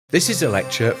This is a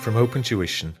lecture from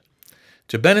OpenTuition.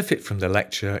 To benefit from the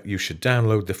lecture, you should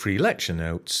download the free lecture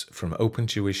notes from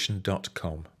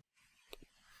opentuition.com.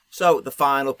 So the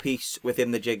final piece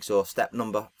within the jigsaw, step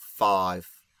number 5.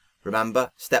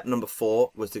 Remember, step number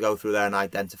 4 was to go through there and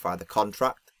identify the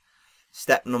contract.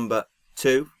 Step number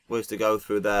 2 was to go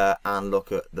through there and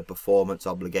look at the performance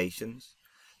obligations.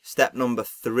 Step number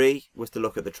 3 was to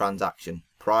look at the transaction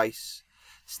price.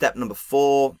 Step number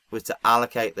 4 was to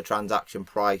allocate the transaction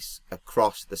price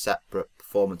across the separate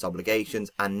performance obligations.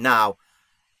 And now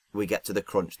we get to the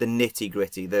crunch, the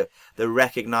nitty-gritty, the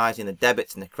recognising the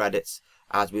debits and the credits,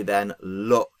 as we then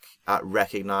look at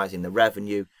recognising the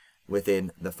revenue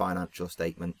within the financial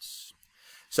statements.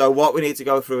 So what we need to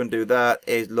go through and do there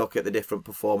is look at the different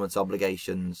performance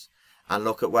obligations and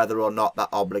look at whether or not that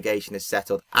obligation is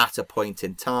settled at a point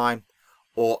in time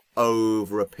or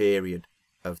over a period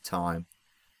of time.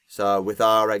 So with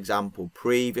our example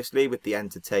previously with the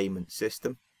entertainment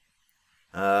system,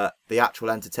 the actual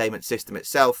entertainment system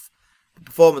itself, the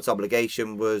performance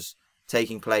obligation was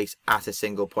taking place at a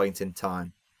single point in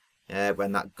time.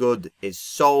 When that good is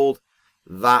sold,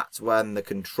 that's when the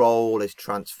control is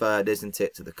transferred, isn't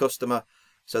it, to the customer?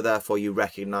 So therefore you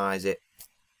recognise it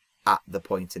at the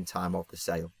point in time of the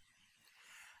sale.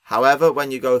 However,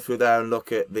 when you go through there and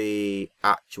look at the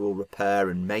actual repair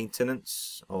and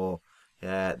maintenance, or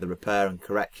the repair and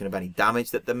correction of any damage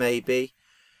that there may be,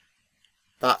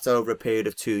 that's over a period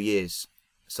of 2 years.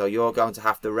 So you're going to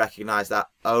have to recognise that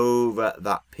over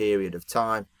that period of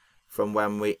time, from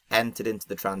when we entered into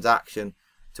the transaction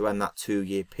to when that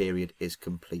 2-year period is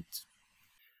complete.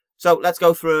 So let's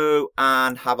go through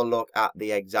and have a look at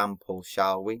the example,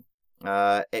 shall we?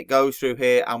 It goes through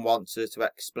here and wants us to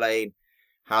explain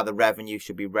how the revenue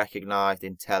should be recognised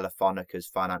in Telefónica's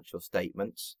financial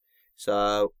statements.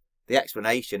 So the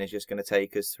explanation is just going to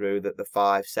take us through the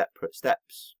 5 separate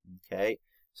steps. Okay,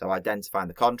 so identifying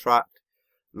the contract,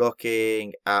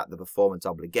 looking at the performance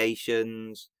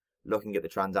obligations, looking at the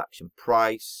transaction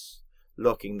price,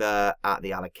 looking there at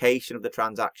the allocation of the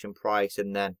transaction price,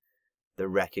 and then the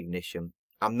recognition.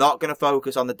 I'm not going to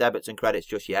focus on the debits and credits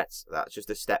just yet. That's just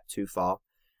a step too far.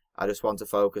 I just want to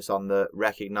focus on the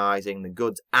recognising the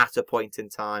goods at a point in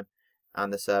time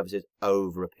and the services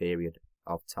over a period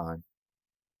of time.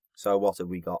 So what have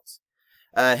we got?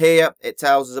 Here it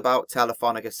tells us about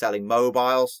Telefonica selling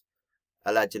mobiles,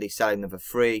 allegedly selling them for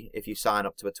free if you sign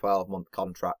up to a 12-month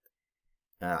contract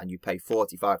and you pay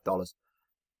 $45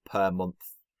 per month,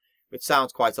 which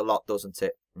sounds quite a lot, doesn't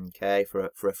it? Okay,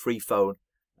 for a free phone,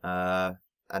 and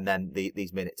then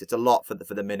these minutes. It's a lot for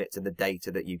the minutes and the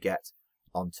data that you get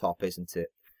on top, isn't it?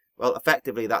 Well,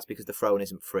 effectively that's because the phone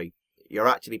isn't free. You're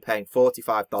actually paying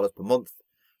 $45 per month.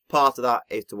 Part of that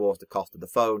is towards the cost of the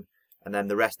phone, and then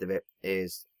the rest of it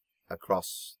is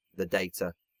across the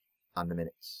data and the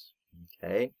minutes.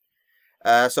 Okay,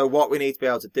 so what we need to be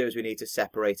able to do is we need to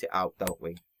separate it out, don't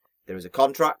we? There is a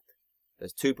contract,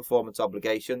 there's 2 performance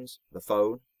obligations, the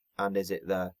phone, and is it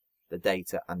the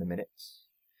data and the minutes.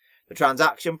 The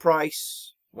transaction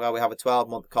price, well, we have a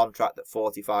 12-month contract at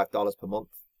 $45 per month.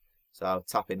 So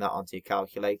tapping that onto your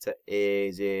calculator,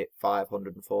 is it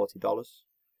 $540?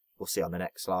 We'll see on the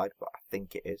next slide, but I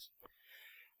think it is.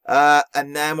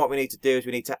 And then what we need to do is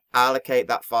we need to allocate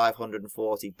that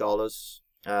 $540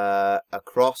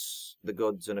 across the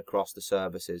goods and across the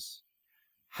services.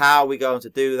 How are we going to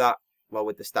do that? Well,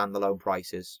 with the standalone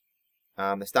prices.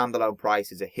 The standalone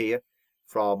prices are here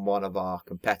from one of our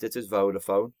competitors,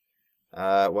 Vodafone,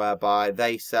 whereby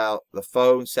they sell the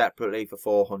phone separately for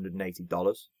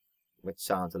 $480, which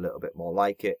sounds a little bit more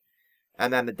like it.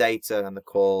 And then the data and the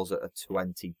calls at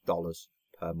 $20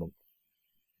 per month.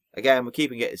 Again, we're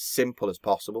keeping it as simple as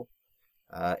possible.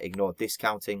 Ignore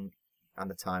discounting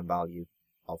and the time value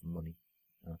of money.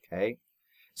 Okay,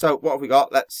 so what have we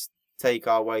got? Let's take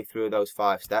our way through those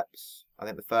 5 steps. I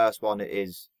think the first one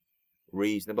is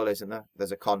reasonable, isn't there?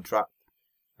 There's a contract.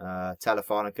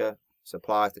 Telefonica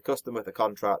supplies the customer with a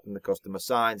contract, and the customer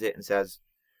signs it and says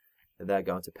that they're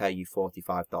going to pay you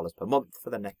 $45 per month for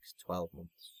the next 12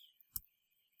 months.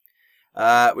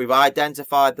 We've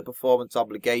identified the performance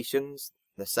obligations,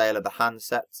 the sale of the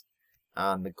handset,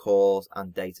 and the calls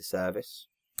and data service.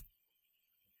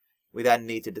 We then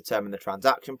need to determine the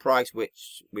transaction price,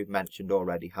 which we've mentioned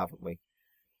already, haven't we?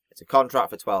 It's a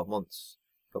contract for 12 months.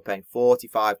 We're paying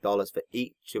 $45 for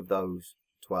each of those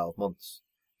 12 months,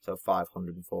 so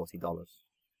 $540.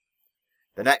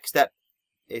 The next step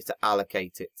is to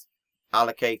allocate it.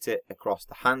 Allocate it across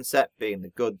the handset, being the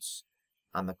goods,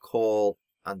 and the call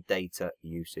and data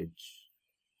usage.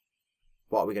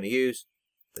 What are we going to use?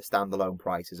 The standalone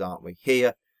prices, aren't we?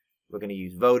 Here we're going to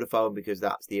use Vodafone because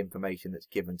that's the information that's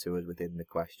given to us within the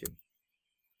question.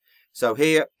 So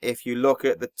here, if you look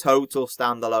at the total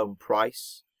standalone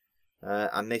price,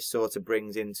 and this sort of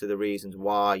brings into the reasons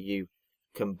why you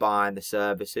combine the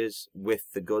services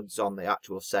with the goods on the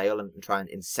actual sale and try and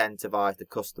incentivize the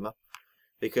customer.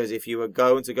 Because if you were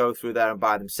going to go through there and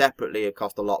buy them separately, it'd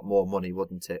cost a lot more money,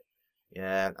 wouldn't it?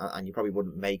 Yeah, and you probably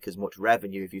wouldn't make as much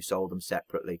revenue if you sold them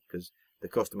separately, because the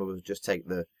customer would just take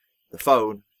the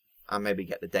phone and maybe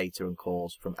get the data and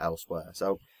calls from elsewhere.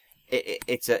 So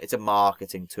it's a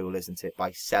marketing tool, isn't it,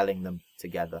 by selling them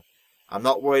together. I'm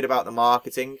not worried about the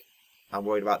marketing, I'm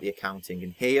worried about the accounting.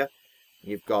 And here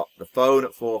you've got the phone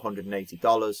at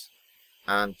 $480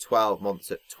 and 12 months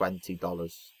at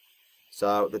 $20.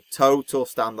 So the total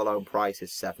standalone price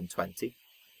is $720.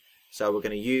 So we're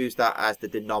going to use that as the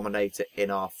denominator in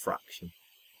our fraction.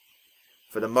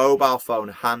 For the mobile phone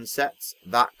handsets,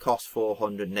 that costs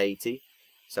 $480.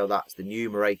 So that's the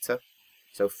numerator.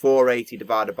 So 480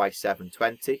 divided by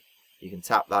 720. You can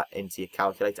tap that into your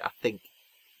calculator. I think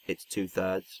it's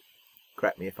 2/3.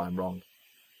 Correct me if I'm wrong.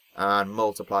 And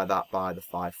multiply that by the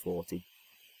 540.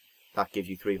 That gives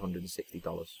you $360.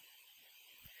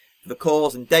 For the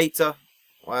calls and data,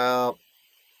 well,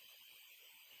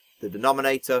 the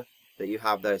denominator that you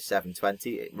have there is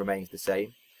 720. It remains the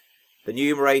same. The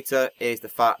numerator is the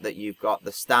fact that you've got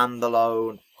the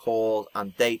standalone call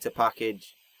and data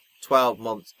package, 12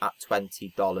 months at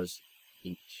 $20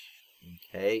 each.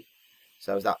 Okay,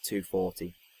 so is that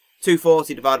 240?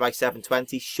 240 divided by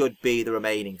 720 should be the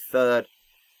remaining third.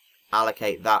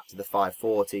 Allocate that to the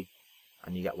 540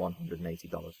 and you get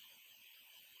 $180. Let's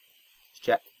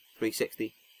check.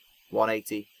 360,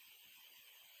 180,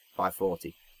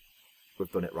 540.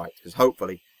 We've done it right, because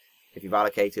hopefully if you've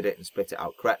allocated it and split it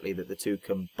out correctly, that the two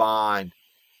combined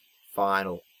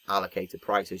final allocated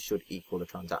prices should equal the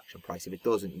transaction price. If it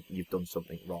doesn't, you've done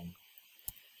something wrong.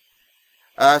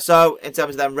 So in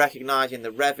terms of them recognizing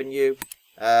the revenue,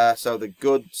 so the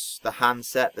goods, the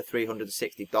handset, the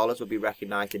 $360 will be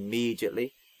recognized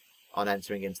immediately on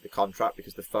entering into the contract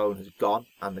because the phone has gone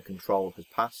and the control has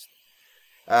passed.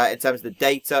 In terms of the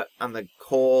data and the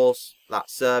calls, that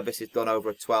service is done over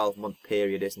a 12-month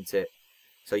period, isn't it?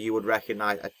 So you would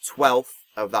recognize a 12th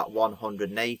of that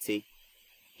 180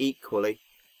 equally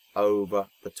over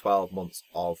the 12 months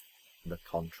of the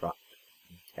contract.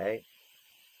 Okay,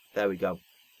 there we go.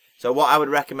 So what I would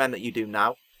recommend that you do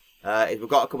now is we've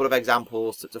got a couple of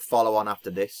examples to follow on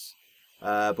after this.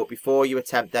 But before you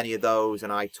attempt any of those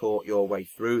and I talk your way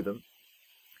through them,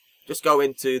 just go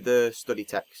into the study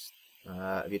text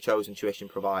of your chosen tuition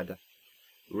provider.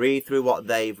 Read through what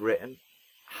they've written.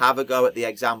 Have a go at the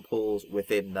examples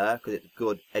within there because it's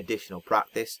good additional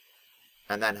practice.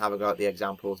 And then have a go at the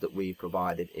examples that we've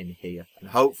provided in here.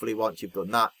 And hopefully once you've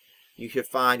done that, you should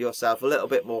find yourself a little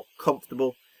bit more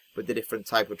comfortable with the different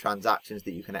type of transactions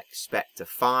that you can expect to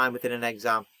find within an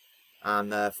exam.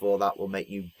 And therefore that will make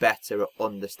you better at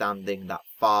understanding that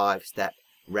 5-step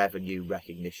revenue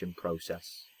recognition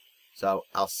process. So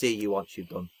I'll see you once you've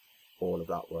done all of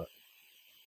that work.